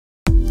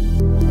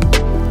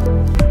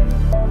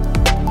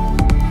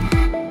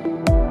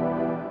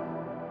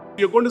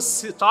you're going to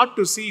start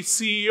to see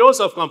CEOs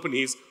of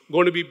companies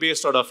going to be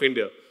based out of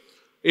India.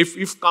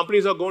 If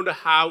companies are going to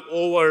have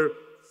over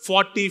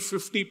 40,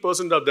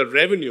 50% of the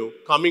revenue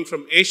coming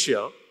from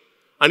Asia,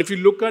 and if you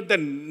look at the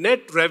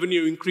net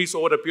revenue increase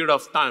over a period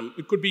of time,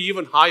 it could be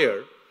even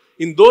higher.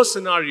 In those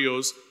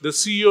scenarios, the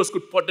CEOs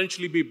could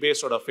potentially be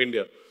based out of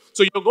India.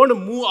 So you're going to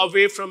move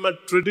away from a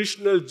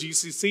traditional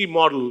GCC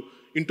model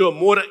into a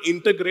more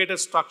integrated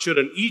structure,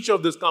 and each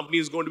of these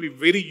companies is going to be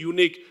very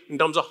unique in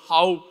terms of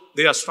how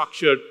they are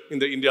structured in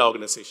the India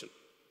organization.